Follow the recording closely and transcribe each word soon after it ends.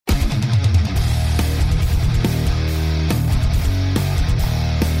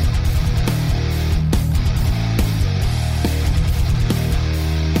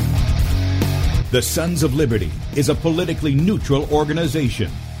The Sons of Liberty is a politically neutral organization.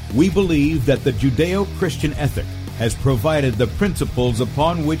 We believe that the Judeo-Christian ethic has provided the principles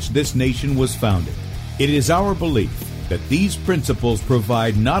upon which this nation was founded. It is our belief that these principles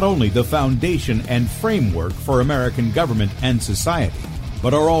provide not only the foundation and framework for American government and society,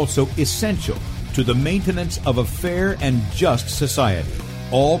 but are also essential to the maintenance of a fair and just society.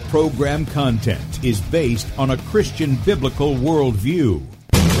 All program content is based on a Christian biblical worldview.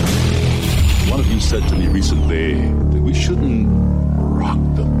 One of you said to me recently that we shouldn't rock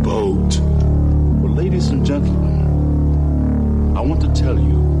the boat. Well, ladies and gentlemen, I want to tell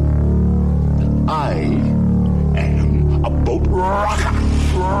you that I am a boat rocker.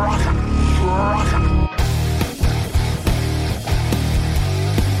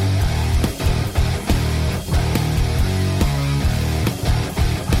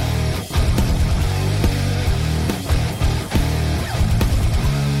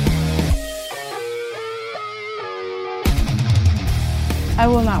 I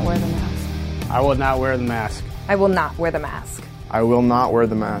will not wear the mask. I will not wear the mask. I will not wear the mask. I will not wear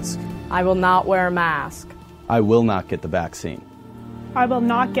the mask. I will not wear a mask. I will not get the vaccine. I will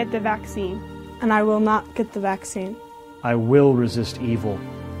not get the vaccine. And I will not get the vaccine. I will resist evil.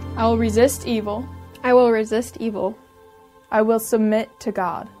 I will resist evil. I will resist evil. I will submit to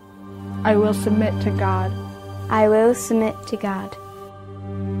God. I will submit to God. I will submit to God.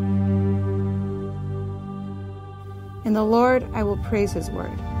 In the Lord I will praise His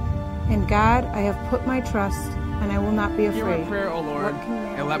word. In God I have put my trust, and I will not be afraid. Hear my prayer, O Lord,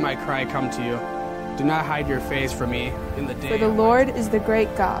 and let my cry come to you. Do not hide your face from me in the day. For the Lord is the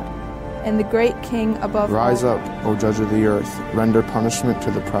great God, and the great King above all. Rise up, O Judge of the earth, render punishment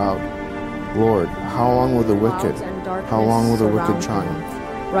to the proud. Lord, how long will the wicked, triumph?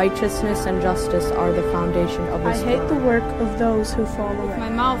 Righteousness and justice are the foundation of His I hate the work of those who fall away. With my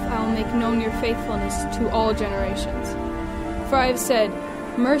mouth I will make known your faithfulness to all generations. For I have said,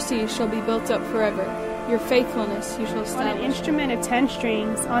 mercy shall be built up forever. Your faithfulness you shall establish. On an instrument of 10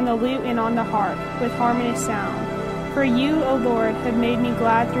 strings, on the lute and on the harp, with harmonious sound. For you, O Lord, have made me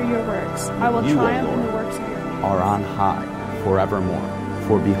glad through your works. I will triumph in the works of your hands. Are on high forevermore.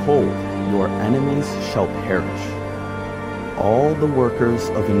 For behold, your enemies shall perish. All the workers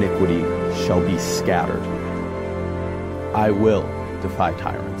of iniquity shall be scattered. I will defy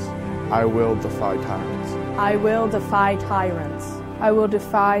tyrants. I will defy tyrants. I will defy tyrants. I will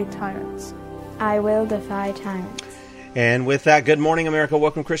defy tyrants. I will defy tyrants. And with that, good morning, America.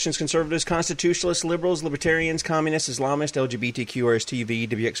 Welcome, Christians, conservatives, constitutionalists, liberals, libertarians, communists, Islamists, LGBTQ, RSTV,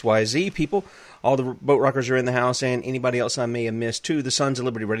 WXYZ people. All the boat rockers are in the house, and anybody else I may have missed, too. The Sons of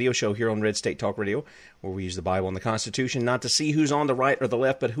Liberty radio show here on Red State Talk Radio, where we use the Bible and the Constitution not to see who's on the right or the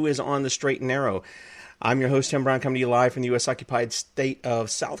left, but who is on the straight and narrow. I'm your host, Tim Brown, coming to you live from the U.S.-occupied state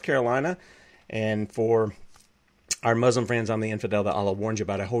of South Carolina. And for our Muslim friends, I'm the infidel that Allah warned you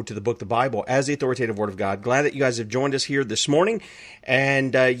about. I hold to the book, the Bible, as the authoritative word of God. Glad that you guys have joined us here this morning.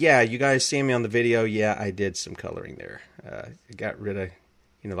 And yeah, you guys see me on the video. Yeah, I did some coloring there. Got rid of,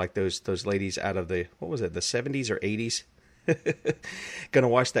 like those ladies out of the, what was it, the 70s or 80s? Gonna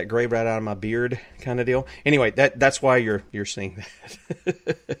wash that gray right out of my beard kind of deal. Anyway, that's why you're seeing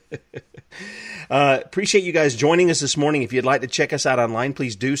that. Appreciate you guys joining us this morning. If you'd like to check us out online,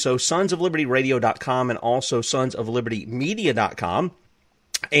 please do so. sonsoflibertyradio.com and also sonsoflibertymedia.com.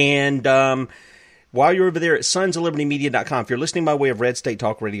 And while you're over there at sonsoflibertymedia.com, if you're listening by way of Red State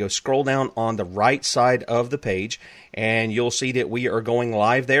Talk Radio, scroll down on the right side of the page, and you'll see that we are going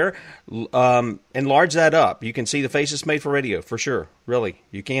live there. Enlarge that up. You can see the Faces Made for Radio, for sure. Really,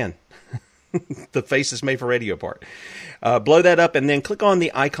 you can. The Faces Made for Radio part. Blow that up, and then click on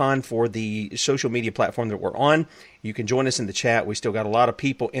the icon for the social media platform that we're on. You can join us in the chat. We still got a lot of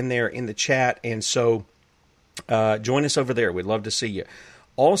people in there in the chat, and so join us over there. We'd love to see you.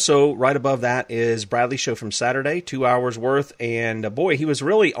 Also, right above that is Bradley's show from Saturday, 2 hours worth. And boy, he was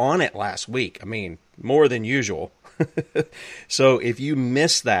really on it last week. I mean, more than usual. So if you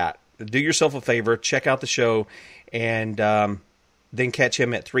missed that, do yourself a favor, check out the show, and then catch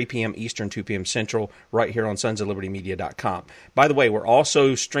him at 3 p.m. Eastern, 2 p.m. Central, right here on sonsoflibertymedia.com. By the way, we're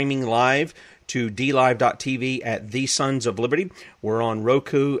also streaming live to DLive.tv at The Sons of Liberty. We're on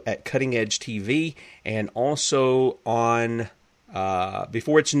Roku at Cutting Edge TV, and also on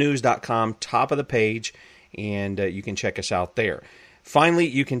beforeitsnews.com, top of the page, and you can check us out there. Finally,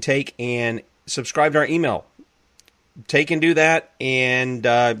 you can take and subscribe to our email. Take and do that, and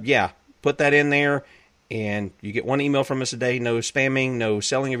put that in there, and you get one email from us a day. No spamming, no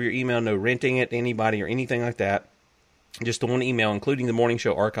selling of your email, no renting it to anybody or anything like that. Just the one email, including the morning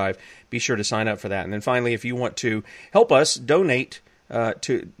show archive. Be sure to sign up for that. And then finally, if you want to help us donate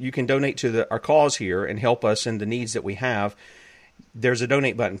you can donate to our cause here and help us in the needs that we have. There's a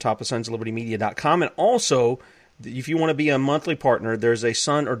donate button, top of sonsoflibertymedia.com. And also, if you want to be a monthly partner, there's a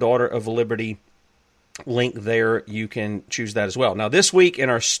Son or Daughter of Liberty link there. You can choose that as well. Now, this week in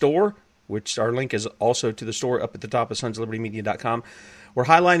our store, which our link is also to the store up at the top of sonsoflibertymedia.com, we're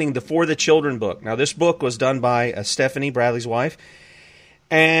highlighting the For the Children book. Now, this book was done by Stephanie, Bradley's wife.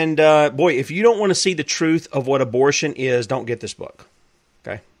 And, boy, if you don't want to see the truth of what abortion is, don't get this book.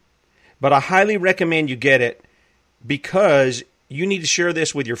 Okay? But I highly recommend you get it because you need to share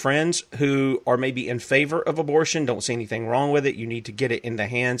this with your friends who are maybe in favor of abortion, don't see anything wrong with it. You need to get it in the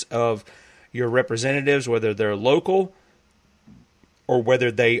hands of your representatives, whether they're local or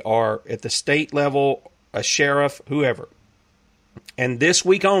whether they are at the state level, a sheriff, whoever. And this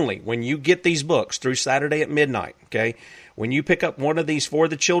week only, when you get these books through Saturday at midnight, okay, when you pick up one of these For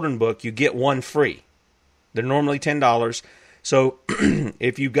the Children book, you get one free. They're normally $10. So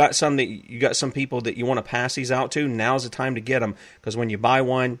if you've got some people that you want to pass these out to, now's the time to get them, because when you buy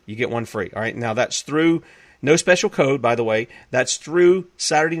one, you get one free. All right, now that's through, no special code, by the way. That's through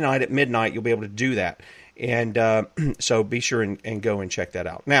Saturday night at midnight. You'll be able to do that. And so be sure and go and check that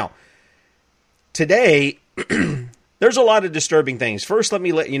out. Now, today, there's a lot of disturbing things. First, let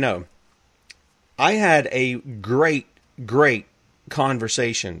me let you know, I had a great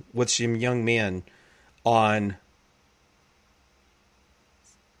conversation with some young men on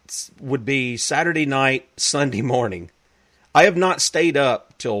would be Saturday night, Sunday morning. I have not stayed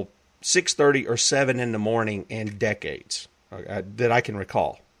up till 6:30 or 7 in the morning in decades that I can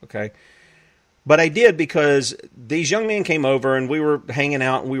recall, okay? But I did because these young men came over and we were hanging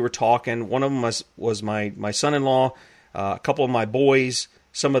out and we were talking. One of them was my son-in-law, a couple of my boys,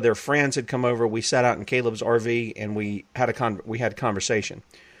 some of their friends had come over. We sat out in Caleb's RV and we had a conversation.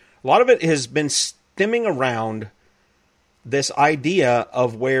 A lot of it has been stemming around this idea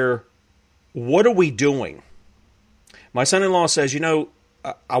of what are we doing? My son-in-law says,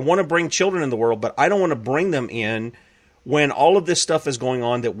 I want to bring children in the world, but I don't want to bring them in when all of this stuff is going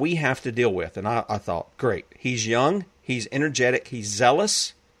on that we have to deal with. And I thought, great. He's young. He's energetic. He's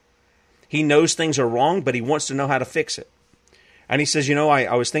zealous. He knows things are wrong, but he wants to know how to fix it. And he says,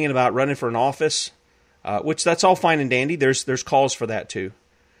 I was thinking about running for an office, which that's all fine and dandy. There's calls for that too.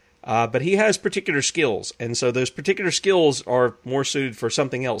 But he has particular skills, and so those particular skills are more suited for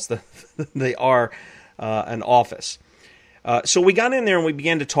something else than they are an office. So we got in there and we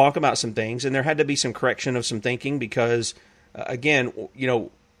began to talk about some things, and there had to be some correction of some thinking because, again,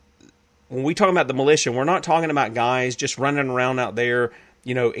 when we talk about the militia, we're not talking about guys just running around out there,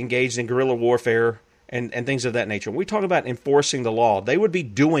 engaged in guerrilla warfare and things of that nature. When we talk about enforcing the law, they would be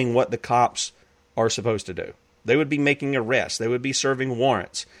doing what the cops are supposed to do. They would be making arrests. They would be serving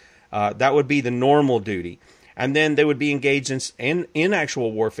warrants. That would be the normal duty. And then they would be engaged in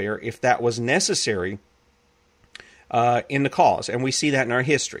actual warfare if that was necessary in the cause. And we see that in our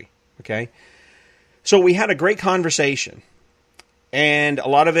history. Okay? So we had a great conversation. And a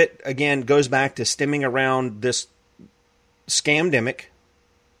lot of it, again, goes back to stemming around this scamdemic,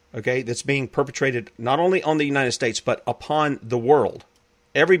 okay, that's being perpetrated not only on the United States, but upon the world.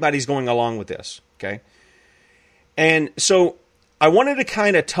 Everybody's going along with this, okay? And so I wanted to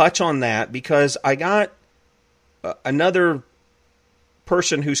kind of touch on that because I got another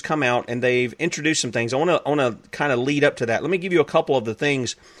person who's come out and they've introduced some things. I want to kind of lead up to that. Let me give you a couple of the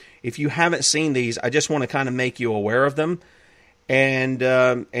things. If you haven't seen these, I just want to kind of make you aware of them. And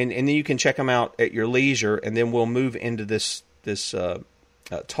then you can check them out at your leisure, and then we'll move into this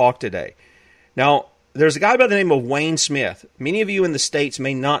talk today. Now, there's a guy by the name of Wayne Smith. Many of you in the States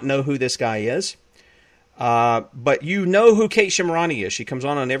may not know who this guy is, but you know who Kate Shemirani is. She comes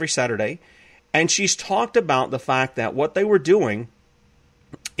on every Saturday, and she's talked about the fact that what they were doing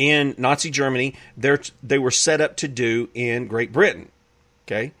in Nazi Germany, they were set up to do in Great Britain,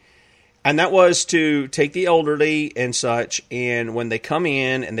 okay? And that was to take the elderly and such, and when they come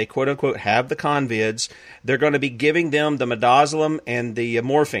in and they quote-unquote have the convids, they're going to be giving them the midazolam and the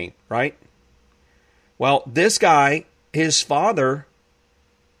morphine, right? Well, this guy, his father,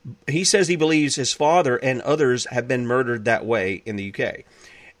 he says he believes his father and others have been murdered that way in the UK.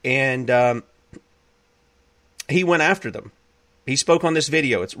 And he went after them. He spoke on this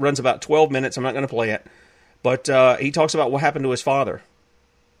video. It runs about 12 minutes. I'm not going to play it. But he talks about what happened to his father.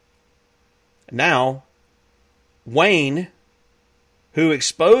 Now, Wayne, who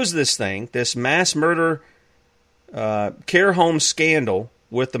exposed this thing, this mass murder care home scandal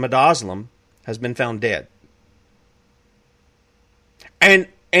with the midazolam, has been found dead. And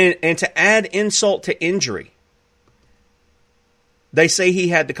to add insult to injury, they say he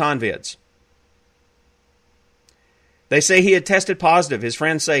had the convids. They say he had tested positive. His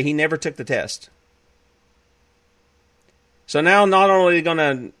friends say he never took the test. So now not only are they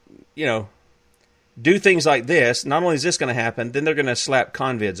going to, do things like this, not only is this going to happen, then they're going to slap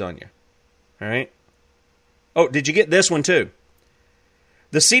convids on you. All right? Oh, did you get this one too?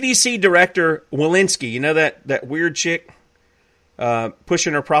 The CDC director, Walensky, you know that weird chick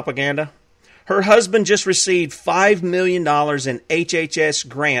pushing her propaganda? Her husband just received $5 million in HHS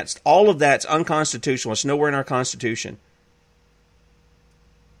grants. All of that's unconstitutional. It's nowhere in our Constitution.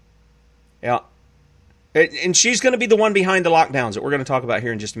 Yeah. And she's going to be the one behind the lockdowns that we're going to talk about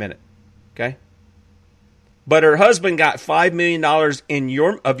here in just a minute. Okay? But her husband got $5 million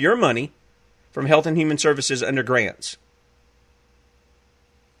of your money from Health and Human Services under grants.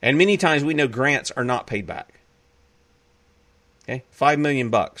 And many times we know grants are not paid back. Okay? $5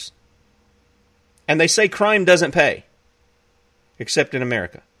 million. And they say crime doesn't pay, except in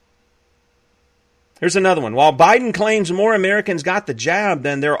America. Here's another one. While Biden claims more Americans got the jab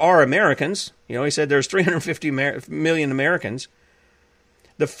than there are Americans, he said there's 350 million Americans,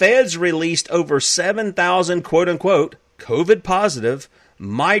 the feds released over 7,000 quote-unquote COVID positive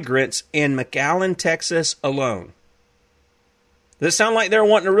migrants in McAllen, Texas alone. Does it sound like they're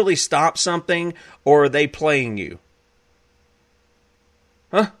wanting to really stop something, or are they playing you?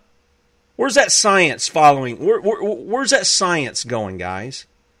 Huh? Where's that science following? Where's that science going, guys,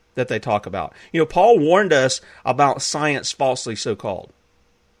 that they talk about? Paul warned us about science falsely so-called.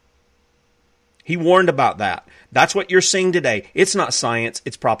 He warned about that. That's what you're seeing today. It's not science,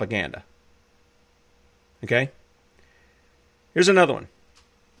 it's propaganda. Okay? Here's another one.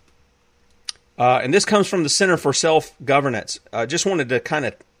 And this comes from the Center for Self-Governance. Just wanted to kind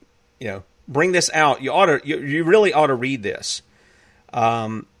of, bring this out. You really ought to read this.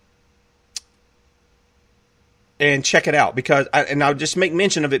 And check it out, because I'll just make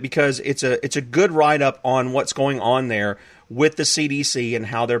mention of it because it's a good write-up on what's going on there with the CDC and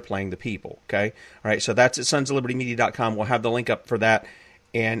how they're playing the people, okay? All right, so that's at sonsoflibertymedia.com. We'll have the link up for that.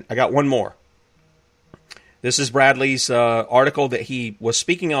 And I got one more. This is Bradley's article that he was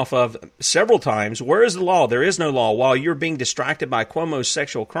speaking off of several times. Where is the law? There is no law while you're being distracted by Cuomo's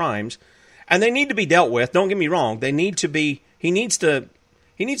sexual crimes. And they need to be dealt with. Don't get me wrong. He needs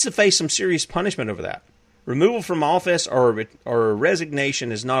to face some serious punishment over that. Removal from office or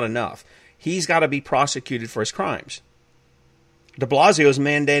resignation is not enough. He's got to be prosecuted for his crimes. De Blasio is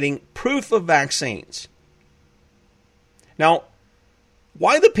mandating proof of vaccines. Now,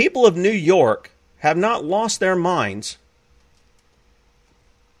 why the people of New York have not lost their minds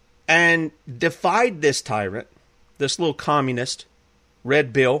and defied this tyrant, this little communist,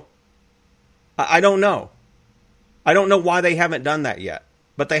 Red Bill, I don't know. I don't know why they haven't done that yet,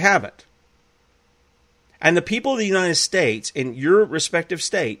 but they haven't. And the people of the United States, in your respective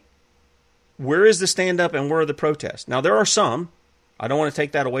state, where is the stand-up and where are the protests? Now, there are some. I don't want to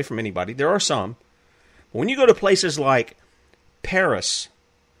take that away from anybody. There are some. But when you go to places like Paris,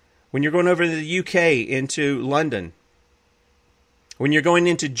 when you're going over to the UK, into London, when you're going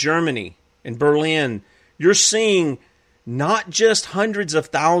into Germany and Berlin, you're seeing not just hundreds of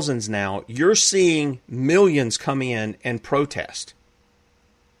thousands now. You're seeing millions come in and protest.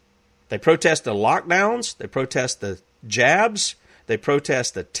 They protest the lockdowns. They protest the jabs. They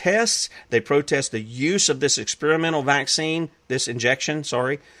protest the tests. They protest the use of this experimental vaccine, this injection,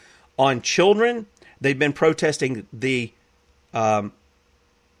 on children. They've been protesting the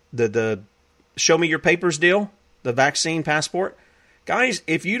show me your papers deal, the vaccine passport. Guys,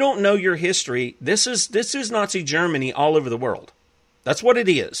 if you don't know your history, this is Nazi Germany all over the world. That's what it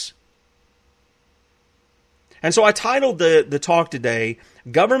is. And so I titled the talk today,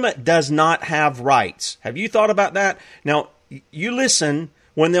 Government Does Not Have Rights. Have you thought about that? Now, you listen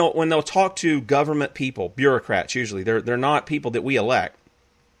when they'll talk to government people, bureaucrats usually. They're not people that we elect.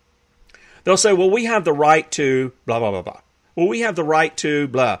 They'll say, well, we have the right to blah, blah, blah, blah. Well, we have the right to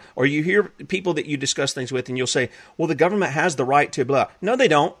blah. Or you hear people that you discuss things with and you'll say, well, the government has the right to blah. No, they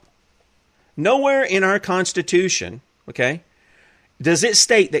don't. Nowhere in our Constitution, okay, does it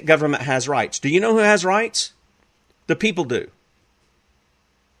state that government has rights. Do you know who has rights? The people do.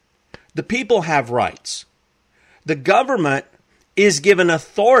 The people have rights. The government is given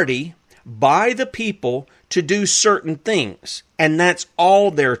authority by the people to do certain things, and that's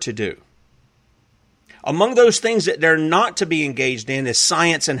all they're to do. Among those things that they're not to be engaged in is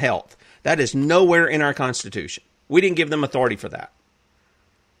science and health. That is nowhere in our Constitution. We didn't give them authority for that.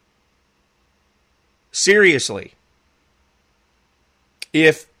 Seriously,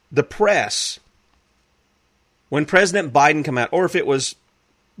 if the press, when President Biden came out, or if it was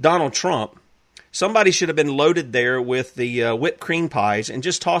Donald Trump, somebody should have been loaded there with the whipped cream pies and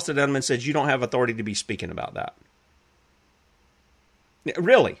just tossed it at them and said, you don't have authority to be speaking about that.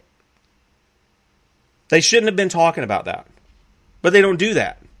 Really. They shouldn't have been talking about that. But they don't do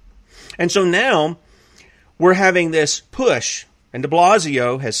that. And so now we're having this push, and de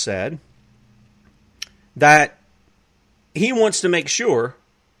Blasio has said that he wants to make sure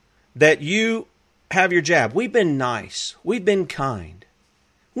that you have your jab. We've been nice. We've been kind.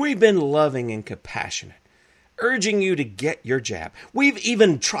 We've been loving and compassionate, urging you to get your jab. We've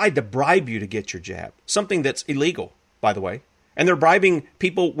even tried to bribe you to get your jab, something that's illegal, by the way. And they're bribing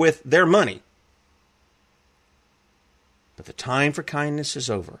people with their money. But the time for kindness is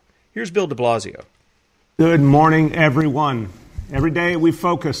over. Here's Bill de Blasio. Good morning, everyone. Every day we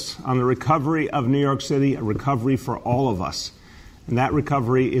focus on the recovery of New York City, a recovery for all of us. And that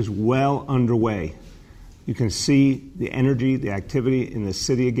recovery is well underway. You can see the energy, the activity in the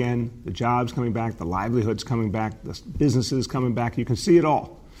city again, the jobs coming back, the livelihoods coming back, the businesses coming back. You can see it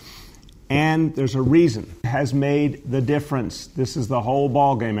all. And there's a reason it has made the difference. This is the whole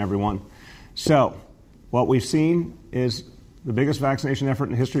ballgame, everyone. So what we've seen is the biggest vaccination effort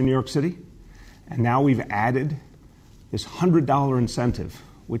in the history of New York City. And now we've added this $100 incentive,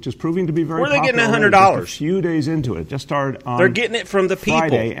 which is proving to be very popular. Where are they getting $100? A few days into it. Just started on They're getting it from the people.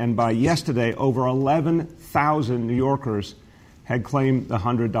 Friday, and by yesterday, over 11,000 New Yorkers had claimed the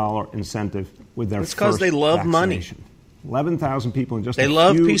 $100 incentive with their first vaccination. It's because they love money. 11,000 people in just a few days. They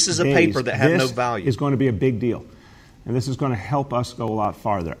love pieces of paper that have no value. This is going to be a big deal. And this is going to help us go a lot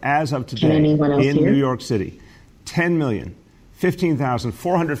farther. As of today, in New York City,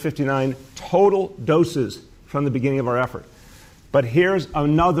 10,015,459 total doses from the beginning of our effort. But here's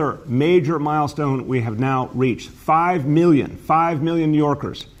another major milestone we have now reached. 5 million New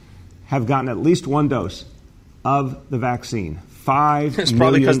Yorkers have gotten at least one dose of the vaccine. 5 It's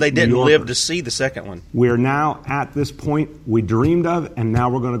probably because they didn't New live to see the second one. We're now at this point we dreamed of, and now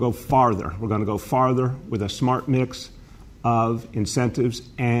we're going to go farther. We're going to go farther with a smart mix of incentives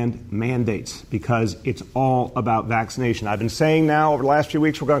and mandates, because it's all about vaccination. I've been saying now over the last few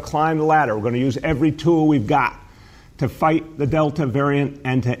weeks we're going to climb the ladder. We're going to use every tool we've got to fight the Delta variant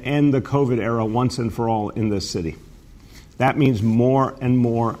and to end the COVID era once and for all in this city. That means more and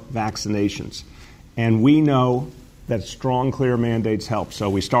more vaccinations. And we know that strong, clear mandates help. So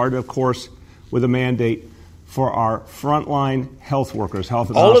we started, of course, with a mandate for our frontline health workers, health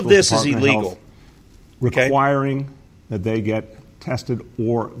and all of hospitals, this is illegal, health, requiring that they get tested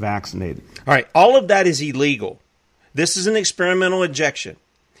or vaccinated. All right, all of that is illegal. This is an experimental injection.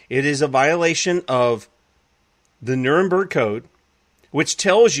 It is a violation of the Nuremberg Code, which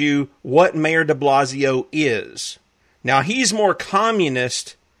tells you what Mayor de Blasio is. Now, he's more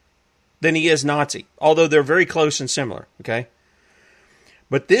communist than he is Nazi, although they're very close and similar, okay?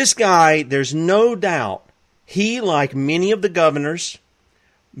 But this guy, there's no doubt, he, like many of the governors,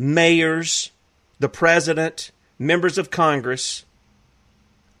 mayors, the president, members of Congress,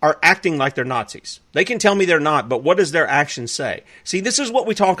 are acting like they're Nazis. They can tell me they're not, but what does their actions say? See, this is what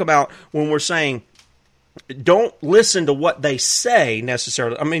we talk about when we're saying, don't listen to what they say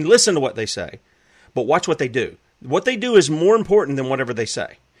necessarily. I mean, listen to what they say, but watch what they do. What they do is more important than whatever they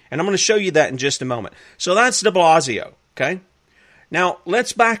say. And I'm going to show you that in just a moment. So that's de Blasio, okay? Now,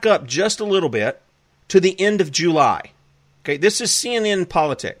 let's back up just a little bit to the end of July. Okay, this is CNN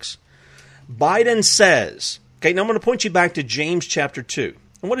Politics. Biden says, okay, now I'm going to point you back to James chapter 2.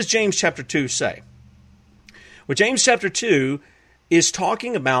 And what does James chapter 2 say? Well, James chapter 2 is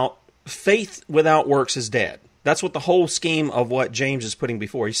talking about faith without works is dead. That's what the whole scheme of what James is putting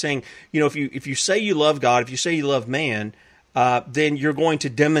before. He's saying, you know, if you say you love God, if you say you love man, then you're going to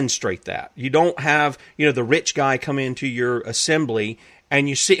demonstrate that. You don't have, you know, the rich guy come into your assembly and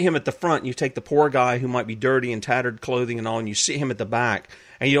you sit him at the front and you take the poor guy who might be dirty and tattered clothing and all, and you sit him at the back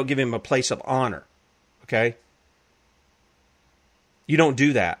and you don't give him a place of honor. Okay? You don't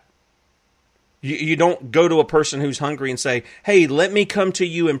do that. You don't go to a person who's hungry and say, hey, let me come to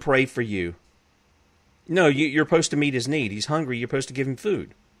you and pray for you. No, you're supposed to meet his need. He's hungry. You're supposed to give him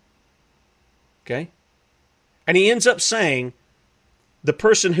food. Okay? And he ends up saying, the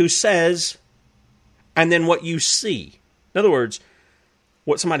person who says, and then what you see. In other words,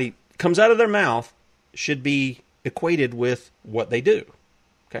 what somebody comes out of their mouth should be equated with what they do.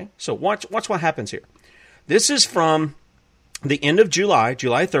 Okay? So watch what happens here. This is from the end of July,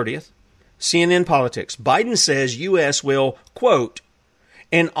 July 30th, CNN Politics. Biden says U.S. will, quote,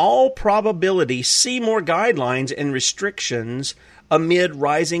 in all probability see more guidelines and restrictions amid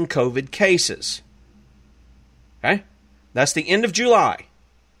rising COVID cases. Okay? That's the end of July.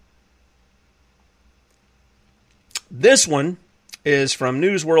 This one is from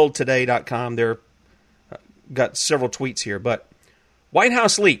newsworldtoday.com. They're got several tweets here, but White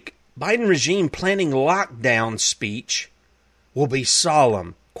House leak. Biden regime planning lockdown speech will be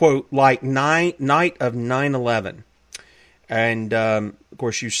solemn, quote, like night of 9/11. And, of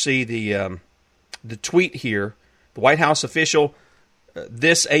course, you see the tweet here. The White House official,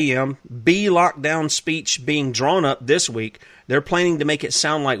 this AM, B lockdown speech being drawn up this week. They're planning to make it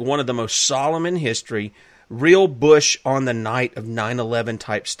sound like one of the most solemn in history. Real Bush on the night of 9/11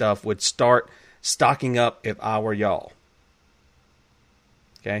 type stuff would start stocking up if I were y'all.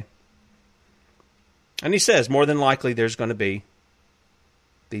 Okay? And he says more than likely there's going to be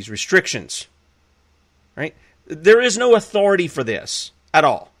these restrictions. Right? There is no authority for this at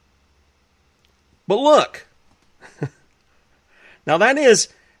all. But look. Now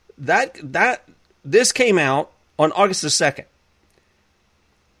this came out on August the 2nd.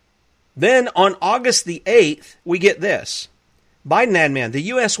 Then on August the 8th, we get this. Biden admin, the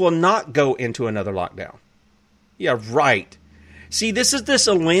U.S. will not go into another lockdown. Yeah, right. See, this is this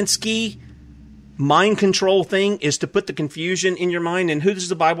Alinsky mind control thing, is to put the confusion in your mind. And who does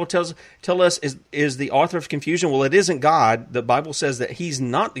the Bible tell us is the author of confusion? Well, it isn't God. The Bible says that he's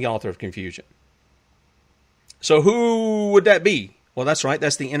not the author of confusion. So who would that be? Well, that's right.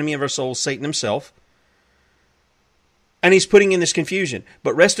 That's the enemy of our souls, Satan himself. And he's putting in this confusion.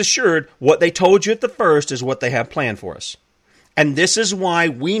 But rest assured, what they told you at the first is what they have planned for us. And this is why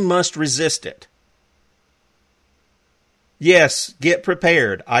we must resist it. Yes, get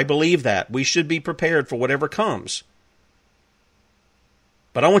prepared. I believe that. We should be prepared for whatever comes.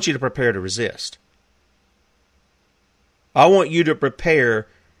 But I want you to prepare to resist. I want you to prepare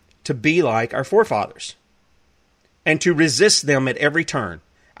to be like our forefathers and to resist them at every turn.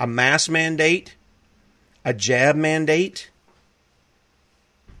 A mask mandate, a jab mandate,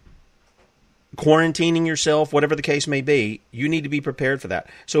 quarantining yourself, whatever the case may be, you need to be prepared for that.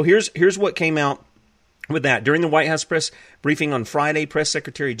 So here's what came out with that. During the White House press briefing on Friday, Press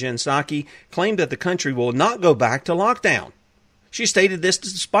Secretary Jen Psaki claimed that the country will not go back to lockdown. She stated this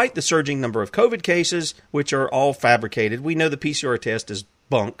despite the surging number of COVID cases, which are all fabricated. We know the PCR test is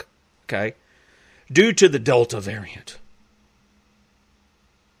bunk, okay, due to the Delta variant.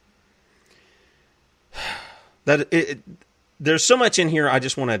 There's so much in here I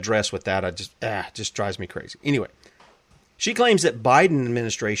just want to address with that. Just drives me crazy. Anyway, she claims that Biden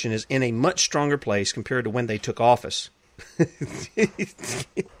administration is in a much stronger place compared to when they took office.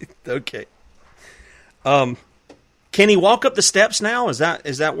 Okay. Can he walk up the steps now? Is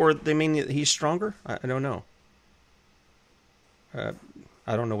that where they mean that he's stronger? I don't know. I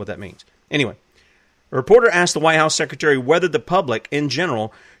don't know what that means. Anyway, a reporter asked the White House secretary whether the public in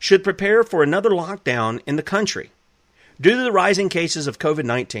general should prepare for another lockdown in the country due to the rising cases of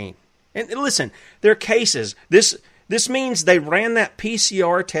COVID-19. And listen, there are cases. This means they ran that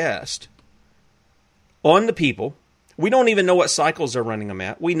PCR test on the people. We don't even know what cycles they're running them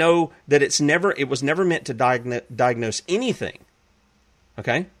at. We know that it was never meant to diagnose anything.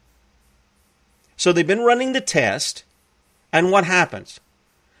 Okay? So they've been running the test, and what happens?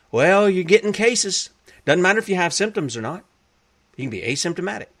 Well, you're getting cases. Doesn't matter if you have symptoms or not. You can be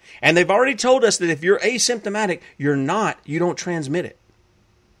asymptomatic. And they've already told us that if you're asymptomatic, you don't transmit it.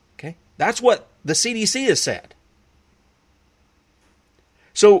 Okay? That's what the CDC has said.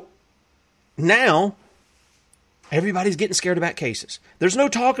 So now everybody's getting scared about cases. There's no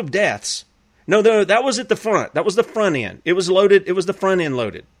talk of deaths. No, that was at the front. That was the front end. It was loaded. It was the front end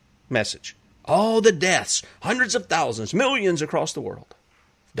loaded message. All the deaths, hundreds of thousands, millions across the world,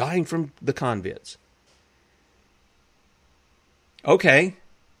 dying from the COVIDs. Okay.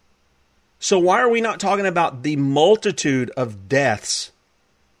 So why are we not talking about the multitude of deaths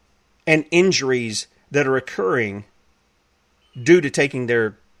and injuries that are occurring due to taking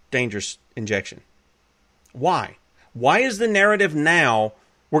their dangerous injection? Why? Why is the narrative now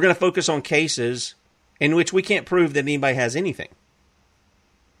we're going to focus on cases in which we can't prove that anybody has anything?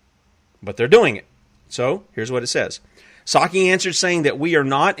 But they're doing it. So here's what it says. Psaki answered saying that we are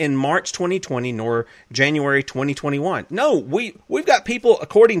not in March 2020 nor January 2021. No, we've got people,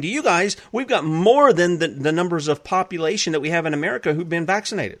 according to you guys, we've got more than the numbers of population that we have in America who've been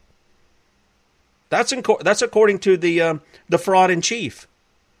vaccinated. That's according to the fraud in chief,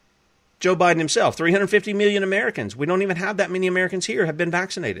 Joe Biden himself. 350 million Americans. We don't even have that many Americans here have been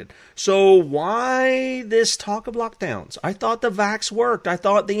vaccinated. So why this talk of lockdowns? I thought the vax worked. I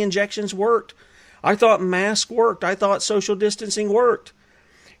thought the injections worked. I thought masks worked. I thought social distancing worked.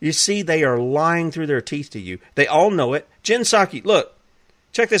 You see, they are lying through their teeth to you. They all know it. Jen Psaki, look,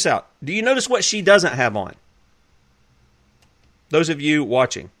 check this out. Do you notice what she doesn't have on? Those of you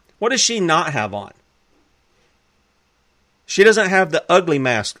watching, what does she not have on? She doesn't have the ugly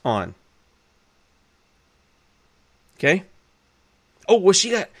mask on. Okay? Oh, well, she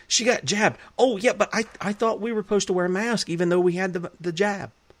got jabbed. Oh, yeah, but I thought we were supposed to wear a mask even though we had the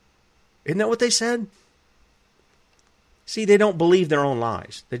jab. Isn't that what they said? See, they don't believe their own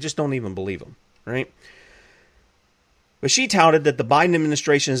lies. They just don't even believe them, right? But she touted that the Biden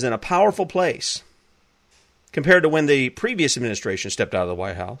administration is in a powerful place compared to when the previous administration stepped out of the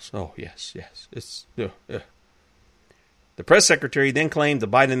White House. Oh, yes. The press secretary then claimed the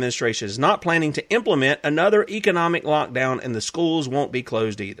Biden administration is not planning to implement another economic lockdown and the schools won't be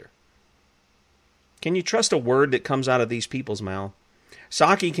closed either. Can you trust a word that comes out of these people's mouth?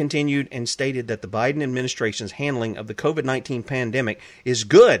 Psaki continued and stated that the Biden administration's handling of the COVID-19 pandemic is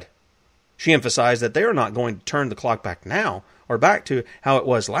good. She emphasized that they are not going to turn the clock back now or back to how it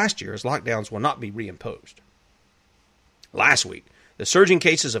was last year, as lockdowns will not be reimposed. Last week, the surging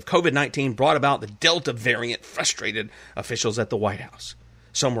cases of COVID-19 brought about the Delta variant frustrated officials at the White House.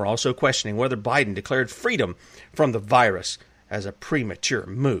 Some were also questioning whether Biden declared freedom from the virus as a premature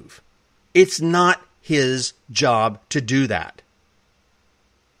move. It's not his job to do that.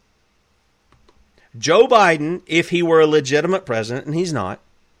 Joe Biden, if he were a legitimate president, and he's not,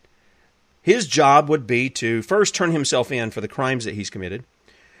 his job would be to first turn himself in for the crimes that he's committed.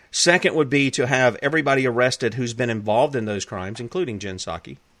 Second would be to have everybody arrested who's been involved in those crimes, including Jen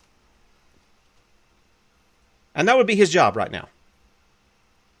Psaki. And that would be his job right now.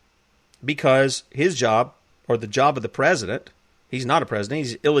 Because his job, or the job of the president, he's not a president,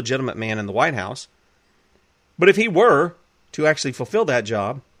 he's an illegitimate man in the White House. But if he were to actually fulfill that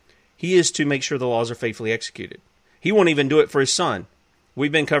job, he is to make sure the laws are faithfully executed. He won't even do it for his son.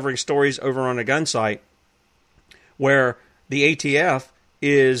 We've been covering stories over on a gun site where the ATF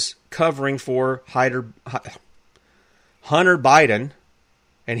is covering for Hunter Biden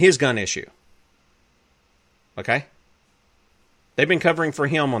and his gun issue. Okay? They've been covering for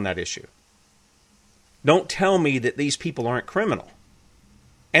him on that issue. Don't tell me that these people aren't criminal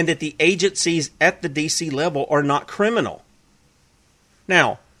and that the agencies at the D.C. level are not criminal.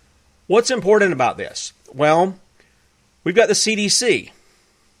 Now, what's important about this? Well, we've got the CDC.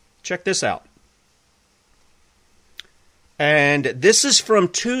 Check this out. And this is from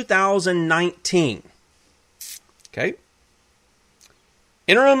 2019. Okay.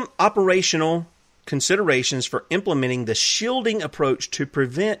 Interim operational considerations for implementing the shielding approach to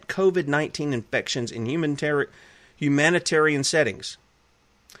prevent COVID-19 infections in humanitarian settings.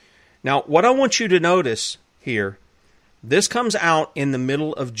 Now, what I want you to notice here, this comes out in the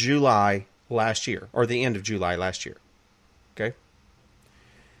middle of July last year, or the end of July last year. Okay?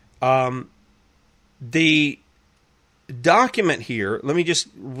 The document here, let me just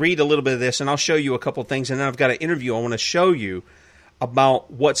read a little bit of this, and I'll show you a couple of things, and then I've got an interview I want to show you about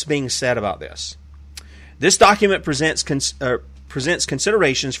what's being said about this. This document presents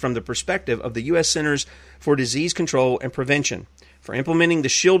considerations from the perspective of the U.S. Centers for Disease Control and Prevention for implementing the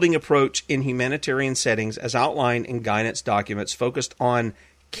shielding approach in humanitarian settings as outlined in guidance documents focused on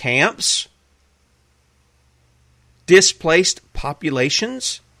camps, displaced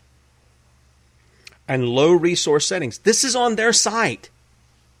populations, and low-resource settings. This is on their site.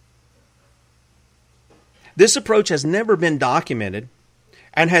 This approach has never been documented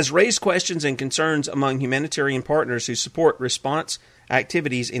and has raised questions and concerns among humanitarian partners who support response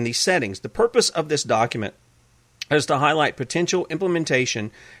activities in these settings. The purpose of this document is to highlight potential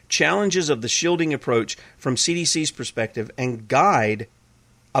implementation challenges of the shielding approach from CDC's perspective and guide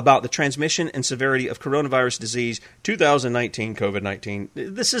about the transmission and severity of coronavirus disease 2019 COVID-19.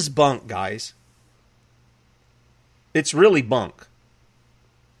 This is bunk, guys. It's really bunk.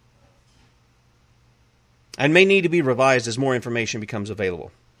 And may need to be revised as more information becomes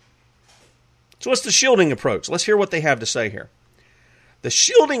available. So what's the shielding approach? Let's hear what they have to say here. The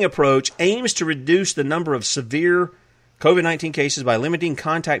shielding approach aims to reduce the number of severe COVID-19 cases by limiting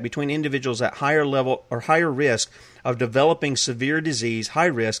contact between individuals at higher level or higher risk of developing severe disease, high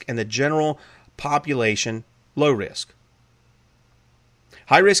risk, and the general population, low risk.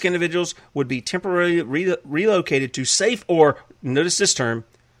 High-risk individuals would be temporarily relocated to safe or, notice this term,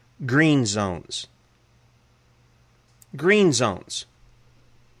 green zones. Green zones.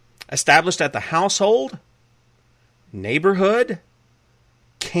 Established at the household, neighborhood,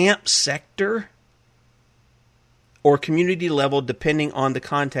 camp sector, or community level, depending on the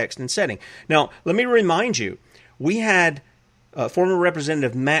context and setting. Now, let me remind you, we had former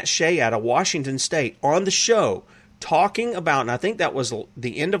Representative Matt Shea out of Washington State on the show talking about, and I think that was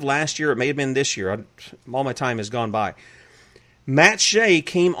the end of last year, it may have been this year, all my time has gone by. Matt Shea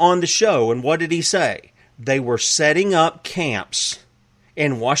came on the show, and what did he say? They were setting up camps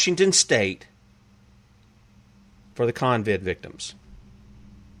in Washington State for the COVID victims.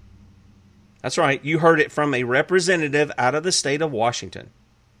 That's right. You heard it from a representative out of the state of Washington.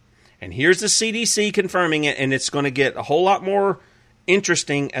 And here's the CDC confirming it, and it's going to get a whole lot more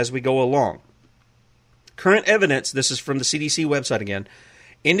interesting as we go along. Current evidence, this is from the CDC website again,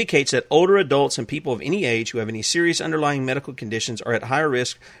 indicates that older adults and people of any age who have any serious underlying medical conditions are at higher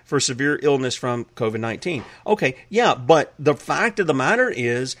risk for severe illness from COVID-19. Okay, yeah, but the fact of the matter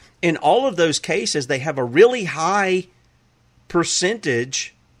is, in all of those cases, they have a really high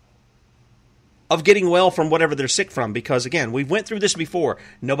percentage of getting well from whatever they're sick from. Because, again, we've went through this before.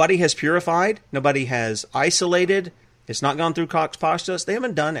 Nobody has purified. Nobody has isolated. It's not gone through Cox Postus. They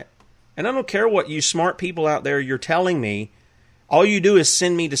haven't done it. And I don't care what you smart people out there you're telling me. All you do is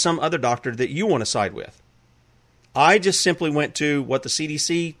send me to some other doctor that you want to side with. I just simply went to what the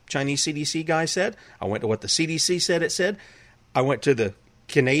CDC, Chinese CDC guy said. I went to what the CDC said it said. I went to the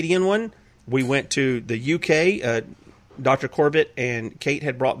Canadian one. We went to the UK. Dr. Corbett and Kate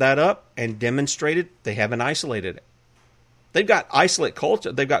had brought that up and demonstrated they haven't isolated it. They've got isolate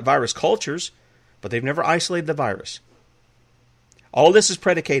culture. They've got virus cultures, but they've never isolated the virus. All this is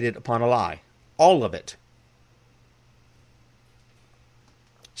predicated upon a lie. All of it.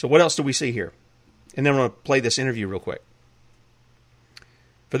 So what else do we see here? And then I'm going to play this interview real quick.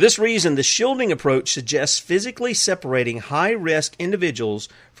 For this reason, the shielding approach suggests physically separating high-risk individuals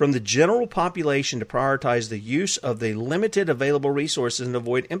from the general population to prioritize the use of the limited available resources and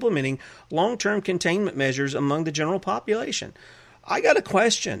avoid implementing long-term containment measures among the general population. I got a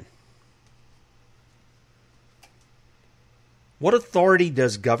question. What authority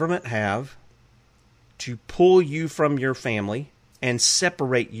does government have to pull you from your family and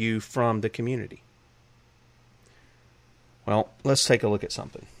separate you from the community? Well, let's take a look at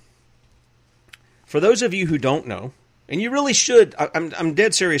something. For those of you who don't know, and you really should, I'm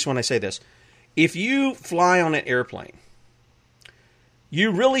dead serious when I say this. If you fly on an airplane, you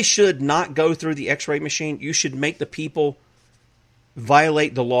really should not go through the x-ray machine. You should make the people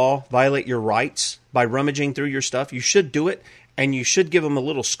violate the law, violate your rights by rummaging through your stuff. You should do it, and you should give them a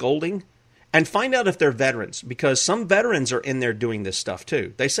little scolding. And find out if they're veterans, because some veterans are in there doing this stuff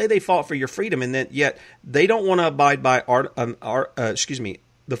too. They say they fought for your freedom, and yet they don't want to abide by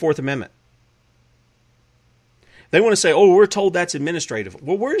the Fourth Amendment. They want to say, "Oh, we're told that's administrative."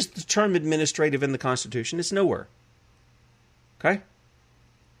 Well, where's the term administrative in the Constitution? It's nowhere. Okay,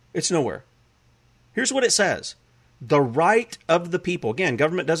 it's nowhere. Here's what it says: the right of the people. Again,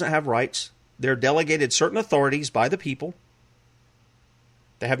 government doesn't have rights. They're delegated certain authorities by the people.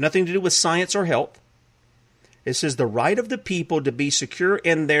 They have nothing to do with science or health. It says the right of the people to be secure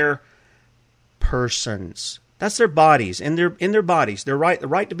in their persons. That's their bodies, in their bodies. The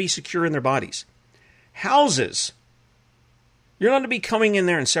right to be secure in their bodies. Houses. You're not to be coming in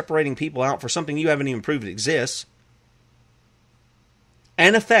there and separating people out for something you haven't even proved exists.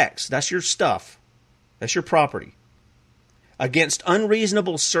 And effects. That's your stuff. That's your property. Against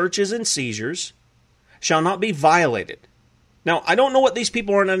unreasonable searches and seizures shall not be violated. Now, I don't know what these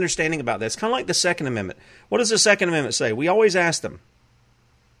people aren't understanding about this. It's kind of like the Second Amendment. What does the Second Amendment say? We always ask them.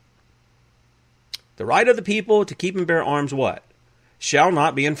 The right of the people to keep and bear arms, what? Shall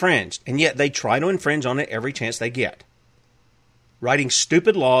not be infringed. And yet they try to infringe on it every chance they get. Writing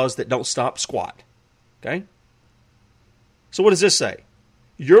stupid laws that don't stop squat. Okay? So what does this say?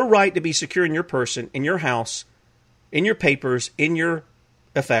 Your right to be secure in your person, in your house, in your papers, in your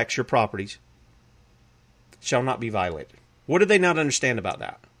effects, your properties, shall not be violated. What do they not understand about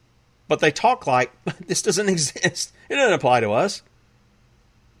that? But they talk like this doesn't exist. It doesn't apply to us.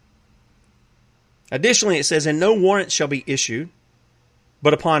 Additionally, it says, and no warrant shall be issued,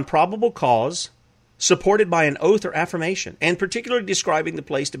 but upon probable cause, supported by an oath or affirmation, and particularly describing the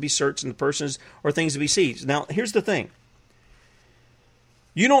place to be searched and the persons or things to be seized. Now, here's the thing.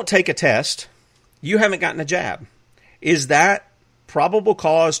 You don't take a test. You haven't gotten a jab. Is that probable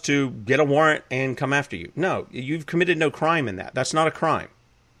cause to get a warrant and come after you? No, you've committed no crime in that. That's not a crime.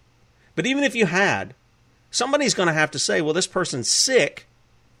 But even if you had, somebody's going to have to say, well, this person's sick,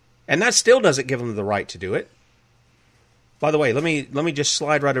 and that still doesn't give them the right to do it. By the way, let me just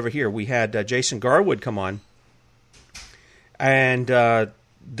slide right over here. We had Jason Garwood come on, and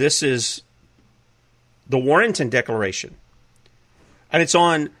this is the Warrington Declaration, and it's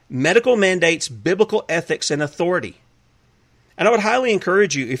on medical mandates, biblical ethics, and authority. And I would highly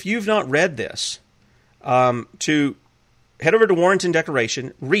encourage you, if you've not read this, to head over to Warrington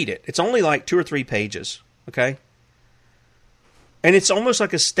Declaration, read it. It's only like 2 or 3 pages, okay? And it's almost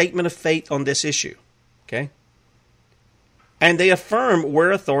like a statement of faith on this issue, okay? And they affirm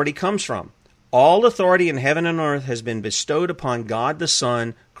where authority comes from. All authority in heaven and earth has been bestowed upon God the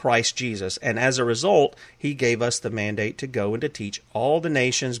Son, Christ Jesus. And as a result, he gave us the mandate to go and to teach all the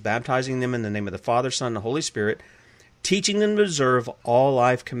nations, baptizing them in the name of the Father, Son, and the Holy Spirit, teaching them to observe all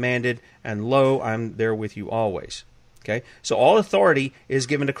I've commanded, and lo, I'm there with you always. Okay? So all authority is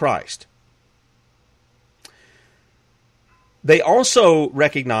given to Christ. They also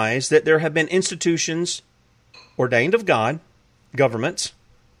recognize that there have been institutions ordained of God, governments,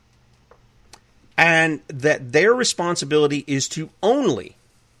 and that their responsibility is to only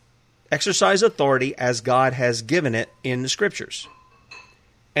exercise authority as God has given it in the Scriptures.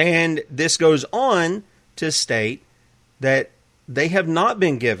 And this goes on to state that they have not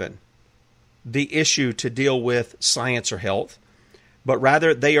been given the issue to deal with science or health, but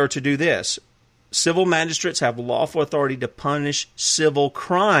rather they are to do this. Civil magistrates have lawful authority to punish civil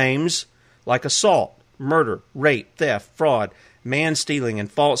crimes like assault, murder, rape, theft, fraud, man-stealing,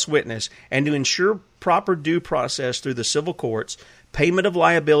 and false witness, and to ensure proper due process through the civil courts, payment of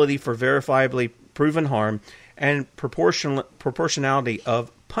liability for verifiably proven harm, and proportionality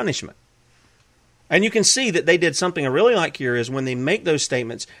of punishment. And you can see that they did something I really like here is when they make those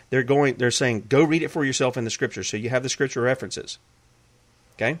statements, they're saying, go read it for yourself in the Scripture, so you have the Scripture references.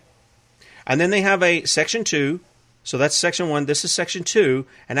 Okay? And then they have a Section 2, so that's Section 1, this is Section 2,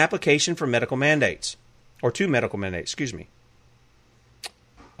 an application for medical mandates, or 2 medical mandates, excuse me.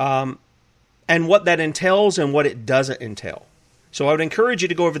 And what that entails and what it doesn't entail. So I would encourage you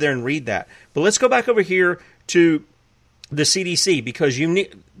to go over there and read that. But let's go back over here to the CDC, because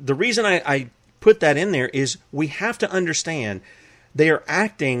the reason I put that in there is we have to understand they are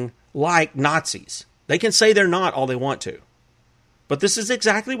acting like Nazis. They can say they're not all they want to. But this is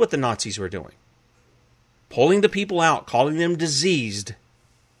exactly what the Nazis were doing. Pulling the people out, calling them diseased.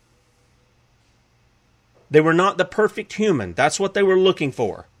 They were not the perfect human. That's what they were looking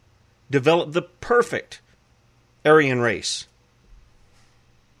for. Develop the perfect Aryan race.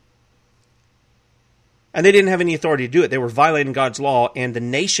 And they didn't have any authority to do it. They were violating God's law, and the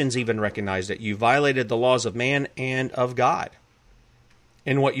nations even recognized it. You violated the laws of man and of God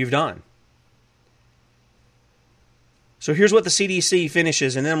in what you've done. So here's what the CDC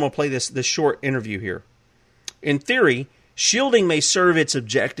finishes, and then we'll play this short interview here. In theory, shielding may serve its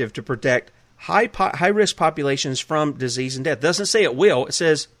objective to protect high-risk populations from disease and death. It doesn't say it will, it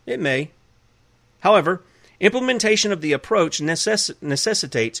says it may. However, implementation of the approach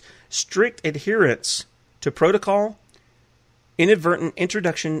necessitates strict adherence to protocol. Inadvertent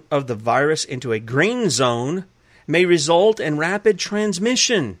introduction of the virus into a green zone may result in rapid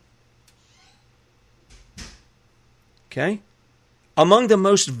transmission. Okay? Among the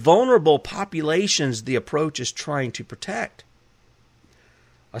most vulnerable populations the approach is trying to protect.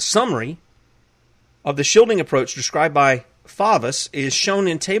 A summary of the shielding approach described by Favas is shown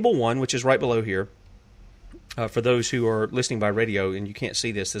in Table 1, which is right below here. For those who are listening by radio and you can't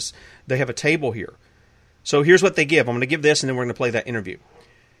see this, they have a table here. So here's what they give. I'm going to give this, and then we're going to play that interview.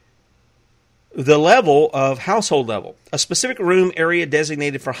 The level of household level. A specific room area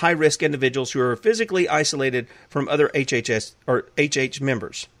designated for high-risk individuals who are physically isolated from other HHS or HH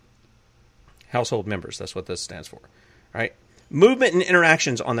members. Household members, that's what this stands for. All right? Movement and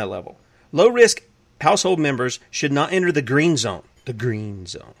interactions on that level. Low-risk household members should not enter the green zone. The green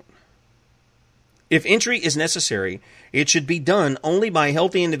zone. If entry is necessary, it should be done only by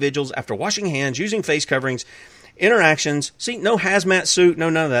healthy individuals after washing hands, using face coverings, interactions. See, no hazmat suit, no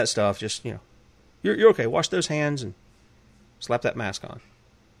none of that stuff. Just, you're okay. Wash those hands and slap that mask on.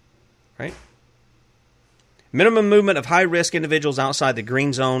 Right? Minimum movement of high-risk individuals outside the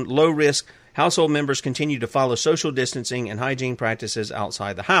green zone. Low-risk household members continue to follow social distancing and hygiene practices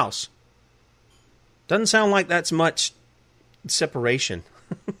outside the house. Doesn't sound like that's much separation.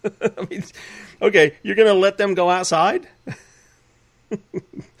 I mean, okay, you're going to let them go outside?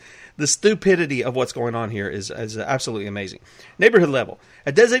 The stupidity of what's going on here is absolutely amazing. Neighborhood level.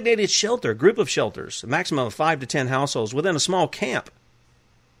 A designated shelter, group of shelters, a maximum of 5 to 10 households within a small camp.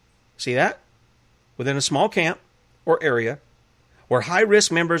 See that? Within a small camp or area where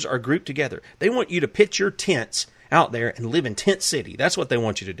high-risk members are grouped together. They want you to pitch your tents out there and live in Tent City. That's what they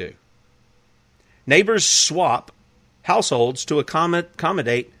want you to do. Neighbors swap households to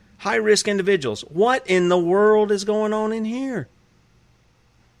accommodate high-risk individuals. What in the world is going on in here?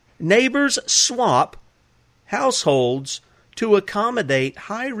 Neighbors swap households to accommodate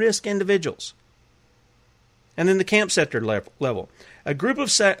high-risk individuals. And then the camp sector level. A group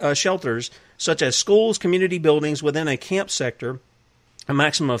of shelters, such as schools, community buildings within a camp sector, a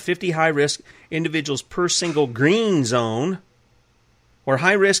maximum of 50 high-risk individuals per single green zone, where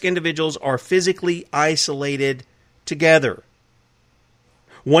high-risk individuals are physically isolated together.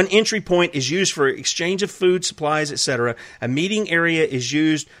 One entry point is used for exchange of food, supplies, etc. A meeting area is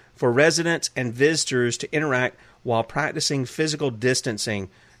used for residents and visitors to interact while practicing physical distancing.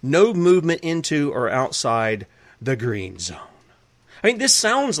 No movement into or outside the green zone. I mean, this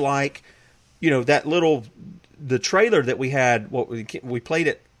sounds like, the trailer that we had, we played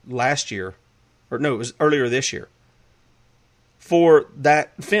it last year, or no, it was earlier this year, for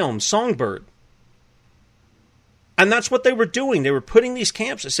that film, Songbird. And that's what they were doing. They were putting these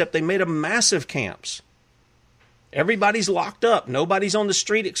camps, except they made them massive camps. Everybody's locked up. Nobody's on the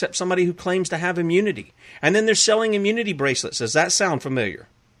street except somebody who claims to have immunity. And then they're selling immunity bracelets. Does that sound familiar?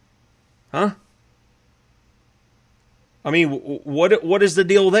 Huh? I mean, what is the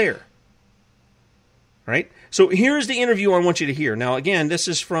deal there? Right? So here's the interview I want you to hear. Now, again, this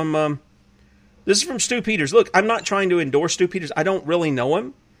is from Stu Peters. Look, I'm not trying to endorse Stu Peters. I don't really know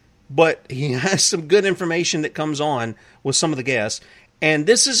him, but he has some good information that comes on with some of the guests. And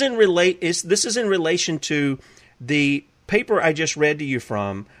this is in relation to the paper I just read to you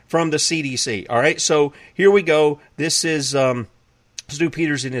from the CDC. All right, so here we go. This is Stu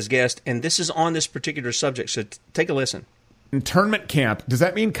Peters and his guest, and this is on this particular subject. So take a listen. Internment camp. Does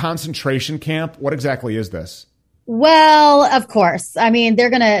that mean concentration camp? What exactly is this? Well, of course. I mean, they're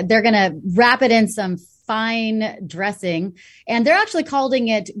gonna wrap it in some fine dressing, and they're actually calling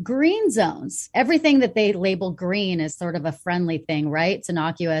it green zones. Everything that they label green is sort of a friendly thing, right? It's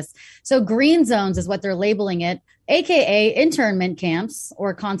innocuous. So green zones is what they're labeling it, aka internment camps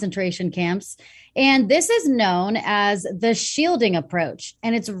or concentration camps. And this is known as the shielding approach.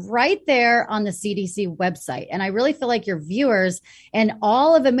 And it's right there on the CDC website. And I really feel like your viewers and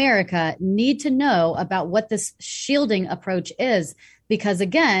all of America need to know about what this shielding approach is. Because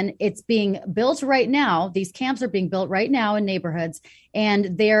again, it's being built right now. These camps are being built right now in neighborhoods,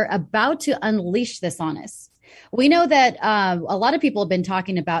 and they're about to unleash this on us. We know that a lot of people have been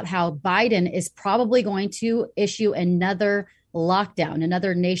talking about how Biden is probably going to issue another lockdown,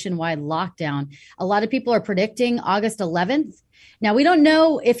 another nationwide lockdown. A lot of people are predicting August 11th. Now, we don't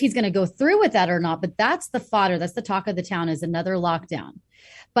know if he's going to go through with that or not, but that's the fodder. That's the talk of the town, is another lockdown.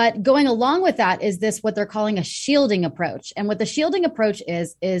 But going along with that is this, what they're calling a shielding approach. And what the shielding approach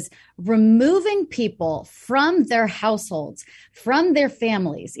is removing people from their households, from their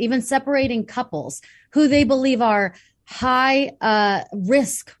families, even separating couples who they believe are high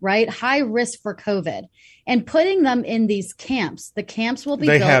risk, right? High risk for COVID, and putting them in these camps. The camps will be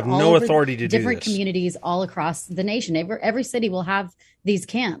built. They have no authority to do this. Different communities all across the nation. Every city will have these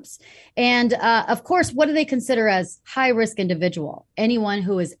camps. And of course, what do they consider as high risk individual? Anyone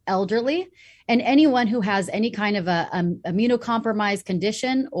who is elderly and anyone who has any kind of a immunocompromised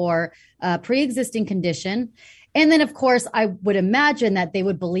condition or pre-existing condition. And then, of course, I would imagine that they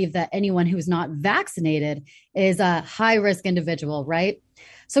would believe that anyone who's not vaccinated is a high risk individual, right?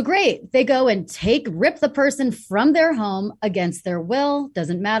 So great. They go and rip the person from their home against their will.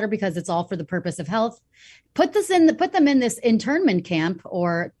 Doesn't matter because it's all for the purpose of health. Put them in this internment camp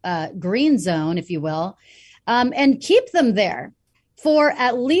or green zone, if you will, and keep them there for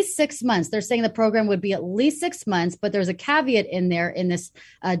at least 6 months. They're saying the program would be at least 6 months, but there's a caveat in there in this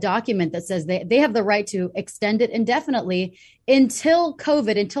document that says they have the right to extend it indefinitely until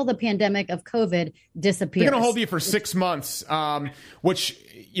the pandemic of COVID disappears. They're going to hold you for 6 months, which,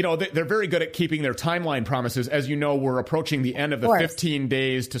 they're very good at keeping their timeline promises. As you know, we're approaching the end of the 15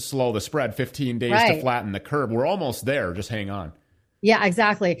 days to slow the spread, 15 days to flatten the curve. We're almost there. Just hang on. Yeah,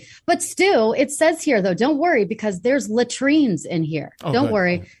 exactly. But still, it says here, though, don't worry, because there's latrines in here. Don't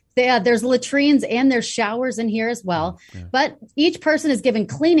worry. There's latrines and there's showers in here as well. Yeah. But each person is given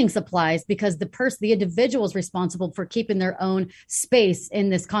cleaning supplies because the individual is responsible for keeping their own space in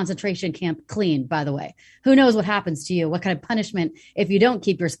this concentration camp clean, by the way. Who knows what happens to you? What kind of punishment if you don't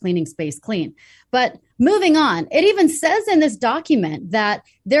keep your cleaning space clean? But moving on, it even says in this document that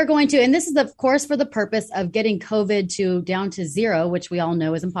they're going to, and this is, of course, for the purpose of getting COVID down to zero, which we all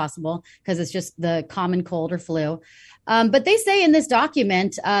know is impossible because it's just the common cold or flu. But they say in this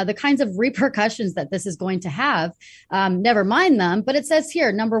document, the kinds of repercussions that this is going to have, never mind them. But it says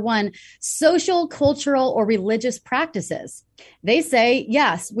here, number one, social, cultural, or religious practices. They say,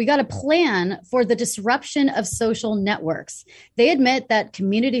 yes, we got a plan for the disruption of social networks. They admit that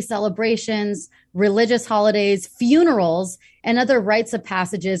community celebrations, religious holidays, funerals, and other rites of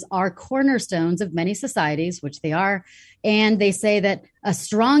passages are cornerstones of many societies, which they are. And they say that a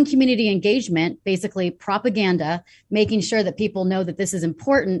strong community engagement, basically propaganda, making sure that people know that this is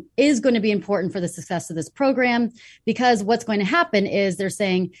important, is going to be important for the success of this program, because what's going to happen is they're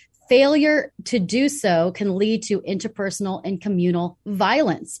saying failure to do so can lead to interpersonal and communal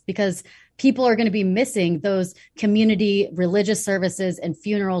violence, because people are going to be missing those community religious services and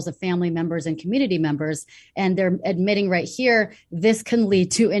funerals of family members and community members. And they're admitting right here, this can lead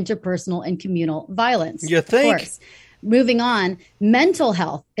to interpersonal and communal violence. You think? Of course. Moving on, mental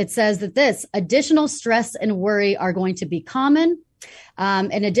health. It says that this additional stress and worry are going to be common.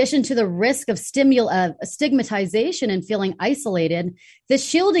 In addition to the risk of stigmatization and feeling isolated, this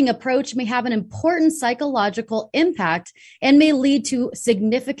shielding approach may have an important psychological impact and may lead to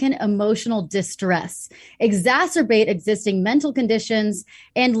significant emotional distress, exacerbate existing mental conditions,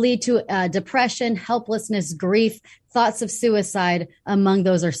 and lead to depression, helplessness, grief, thoughts of suicide among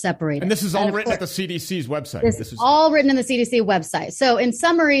those are separated. And this is all written at the CDC's website. This is all written in the CDC website. So in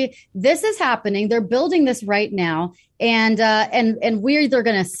summary, this is happening. They're building this right now. And we're either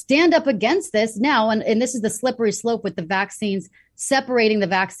going to stand up against this now. And this is the slippery slope with the vaccines, separating the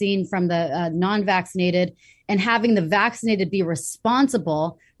vaccine from the non-vaccinated and having the vaccinated be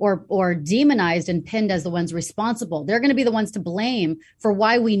responsible or demonized and pinned as the ones responsible. They're going to be the ones to blame for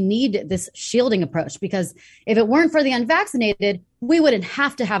why we need this shielding approach, because if it weren't for the unvaccinated, we wouldn't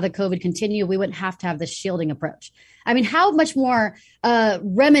have to have the COVID continue. We wouldn't have to have the shielding approach. I mean, how much more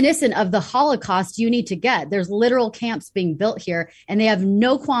reminiscent of the Holocaust do you need to get? There's literal camps being built here, and they have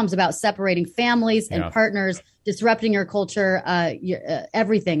no qualms about separating families and partners, disrupting your culture,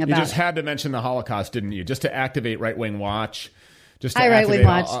 everything about it. You just had to mention the Holocaust, didn't you? Just to activate Right Wing Watch. Just to Hi, activate Right Wing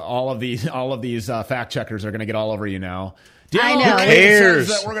Watch. all of these fact checkers are going to get all over you now. I know. Who cares?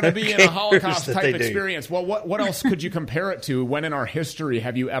 Says that we're going to be in a Holocaust type experience. Well, what else could you compare it to? When in our history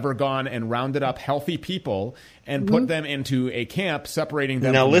have you ever gone and rounded up healthy people and put them into a camp, separating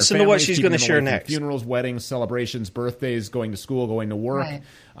them? Now from listen their to what families, she's keeping going to them share away from next. Funerals, weddings, celebrations, birthdays, going to school, going to work,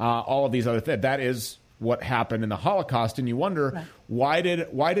 all of these other things. That is what happened in the Holocaust, and you wonder why did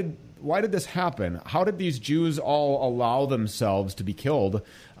this happen? How did these Jews all allow themselves to be killed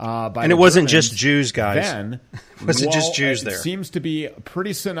by And it wasn't just Jews, guys. Then, it wasn't just Jews there. It seems to be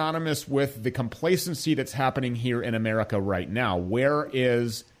pretty synonymous with the complacency that's happening here in America right now. Where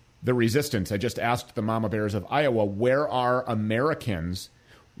is the resistance? I just asked the Mama Bears of Iowa, where are Americans?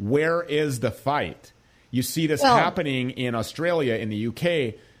 Where is the fight? You see this happening in Australia, in the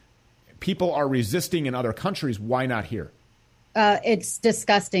UK. People are resisting in other countries. Why not here? It's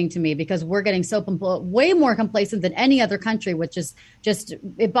disgusting to me because we're getting so way more complacent than any other country, which is just,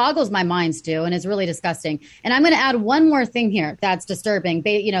 it boggles my mind, Stu, and it's really disgusting. And I'm going to add one more thing here that's disturbing.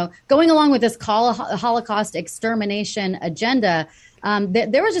 Going along with this Holocaust extermination agenda,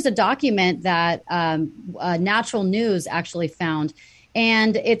 there was just a document that Natural News actually found.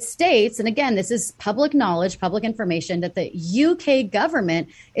 And it states, and again, this is public knowledge, public information, that the UK government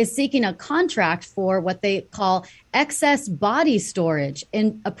is seeking a contract for what they call excess body storage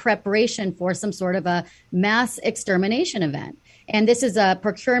in a preparation for some sort of a mass extermination event. And this is a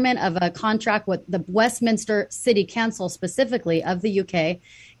procurement of a contract with the Westminster City Council, specifically of the UK,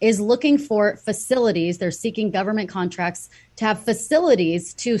 is looking for facilities. They're seeking government contracts to have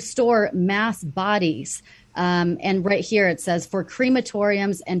facilities to store mass bodies. And right here it says for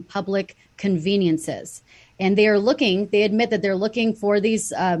crematoriums and public conveniences. And they admit that they're looking for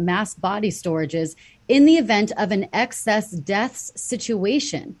these mass body storages in the event of an excess deaths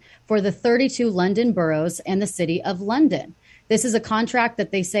situation for the 32 London boroughs and the City of London. This is a contract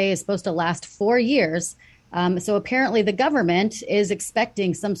that they say is supposed to last 4 years. So apparently the government is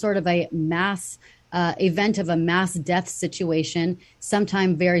expecting some sort of a mass event of a mass death situation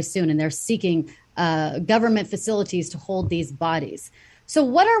sometime very soon. And they're seeking government facilities to hold these bodies. So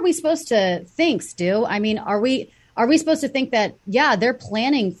what are we supposed to think, Stu? I mean, are we supposed to think that, they're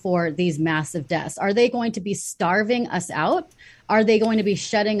planning for these massive deaths? Are they going to be starving us out? Are they going to be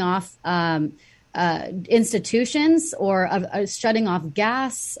shutting off institutions or shutting off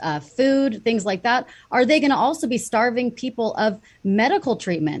gas, food, things like that? Are they going to also be starving people of medical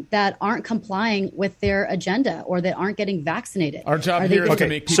treatment that aren't complying with their agenda or that aren't getting vaccinated? Our job here is to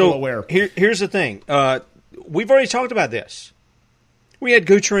make people aware. Here's the thing. We've already talked about this. We had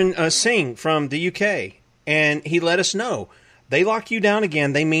Gurcharan Singh from the UK, and he let us know. They lock you down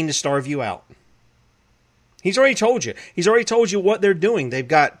again, they mean to starve you out. He's already told you. He's already told you what they're doing. They've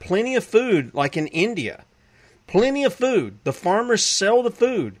got plenty of food, like in India. Plenty of food. The farmers sell the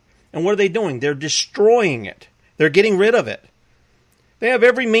food. And what are they doing? They're destroying it. They're getting rid of it. They have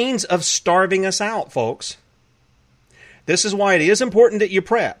every means of starving us out, folks. This is why it is important that you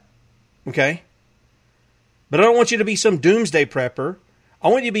prep. Okay? But I don't want you to be some doomsday prepper. I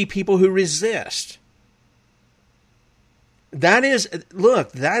want you to be people who resist. That is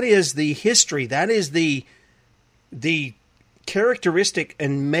the history. That is the characteristic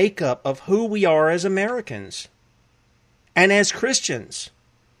and makeup of who we are as Americans and as Christians.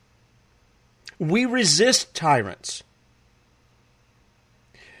 We resist tyrants.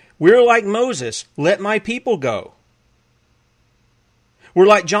 We're like Moses, let my people go. We're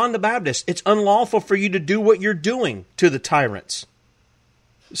like John the Baptist, it's unlawful for you to do what you're doing to the tyrants,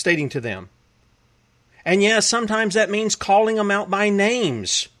 stating to them. And yes, sometimes that means calling them out by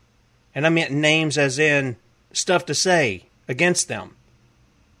names. And I meant names as in stuff to say against them.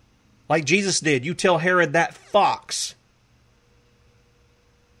 Like Jesus did, you tell Herod that fox.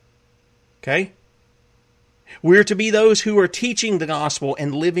 Okay? We're to be those who are teaching the gospel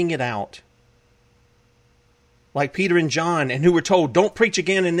and living it out. Like Peter and John, and who were told, don't preach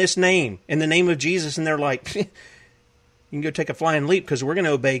again in this name, in the name of Jesus. And they're like, you can go take a flying leap because we're going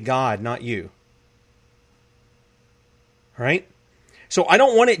to obey God, not you. All right? So I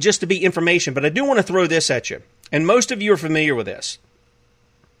don't want it just to be information, but I do want to throw this at you. And most of you are familiar with this.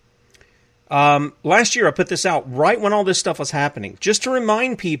 Last year I put this out right when all this stuff was happening, just to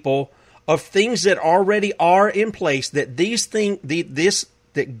remind people of things that already are in place, that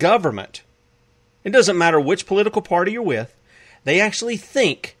that government, it doesn't matter which political party you're with, they actually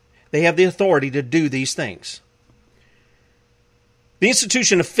think they have the authority to do these things. The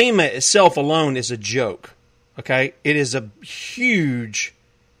institution of FEMA itself alone is a joke. Okay? It is a huge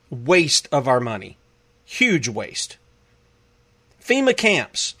waste of our money. Huge waste. FEMA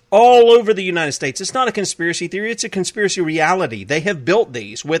camps all over the United States. It's not a conspiracy theory. It's a conspiracy reality. They have built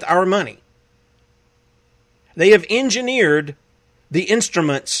these with our money. They have engineered the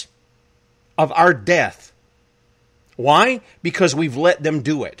instruments of our death. Why? Because we've let them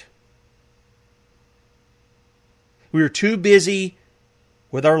do it. We are too busy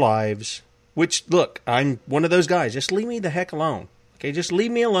with our lives. Which, look, I'm one of those guys. Just leave me the heck alone. Okay, just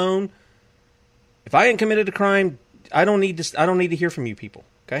leave me alone. If I ain't committed a crime, I don't need to hear from you people.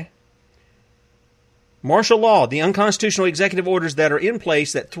 Okay? Martial law, the unconstitutional executive orders that are in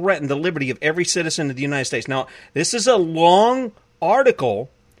place that threaten the liberty of every citizen of the United States. Now, this is a long article,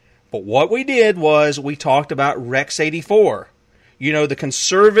 but what we did was we talked about Rex 84. You know, the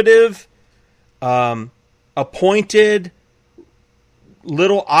conservative appointed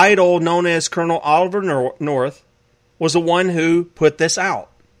little idol known as Colonel Oliver North was the one who put this out.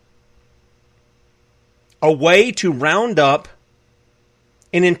 A way to round up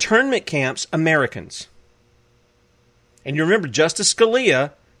in internment camps Americans. And you remember Justice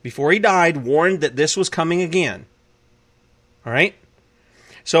Scalia, before he died, warned that this was coming again. All right?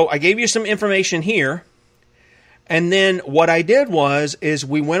 So I gave you some information here. And then what I did is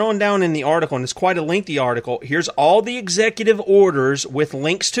we went on down in the article, and it's quite a lengthy article. Here's all the executive orders with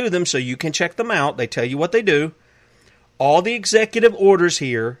links to them so you can check them out. They tell you what they do. All the executive orders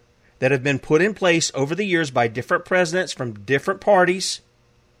here that have been put in place over the years by different presidents from different parties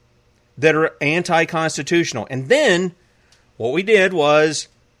that are anti-constitutional. And then what we did was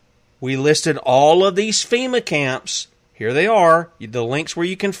we listed all of these FEMA camps. Here they are, the links where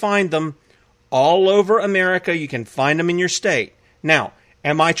you can find them. All over America, you can find them in your state. Now,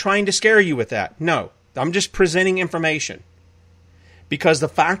 am I trying to scare you with that? No. I'm just presenting information. Because the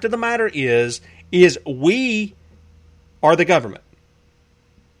fact of the matter is we are the government.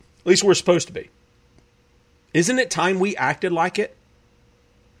 At least we're supposed to be. Isn't it time we acted like it?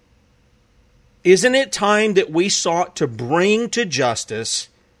 Isn't it time that we sought to bring to justice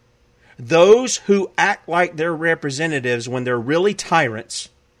those who act like they're representatives when they're really tyrants,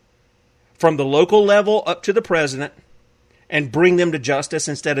 from the local level up to the president, and bring them to justice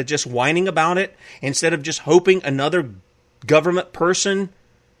instead of just whining about it, instead of just hoping another government person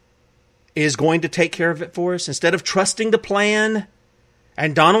is going to take care of it for us, instead of trusting the plan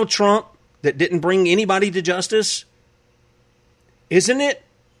and Donald Trump that didn't bring anybody to justice? Isn't it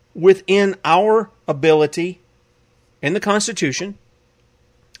within our ability in the Constitution,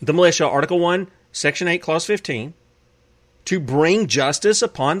 the militia, Article 1, Section 8, Clause 15, to bring justice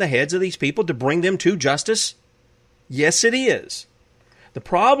upon the heads of these people, to bring them to justice? Yes, it is. The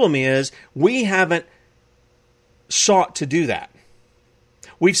problem is we haven't sought to do that.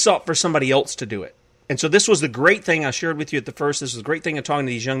 We've sought for somebody else to do it. And so this was the great thing I shared with you at the first. This was the great thing of talking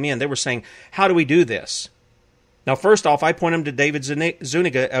to these young men. They were saying, how do we do this? Now, first off, I point them to David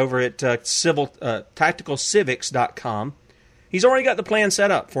Zuniga over at tacticalcivics.com. He's already got the plan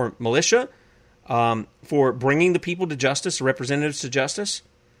set up for militia, for bringing the people to justice, the representatives to justice,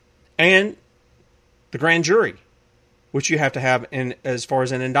 and the grand jury, which you have to have in as far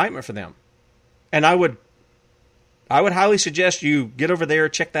as an indictment for them. And I would highly suggest you get over there,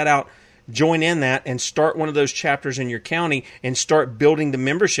 check that out, join in that, and start one of those chapters in your county and start building the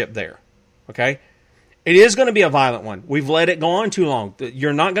membership there. Okay? It is going to be a violent one. We've let it go on too long.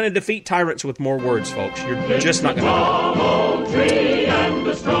 You're not going to defeat tyrants with more words, folks. You're just not going to do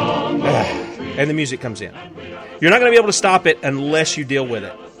it. and the music comes in. You're not going to be able to stop it unless you deal with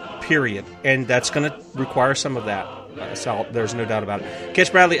it, period. And that's going to require some of that. So there's no doubt about it.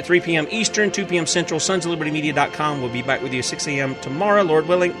 Catch Bradley at 3 p.m. Eastern, 2 p.m. Central, sonsoflibertymedia.com. We'll be back with you at 6 a.m. tomorrow, Lord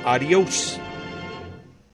willing. Adios.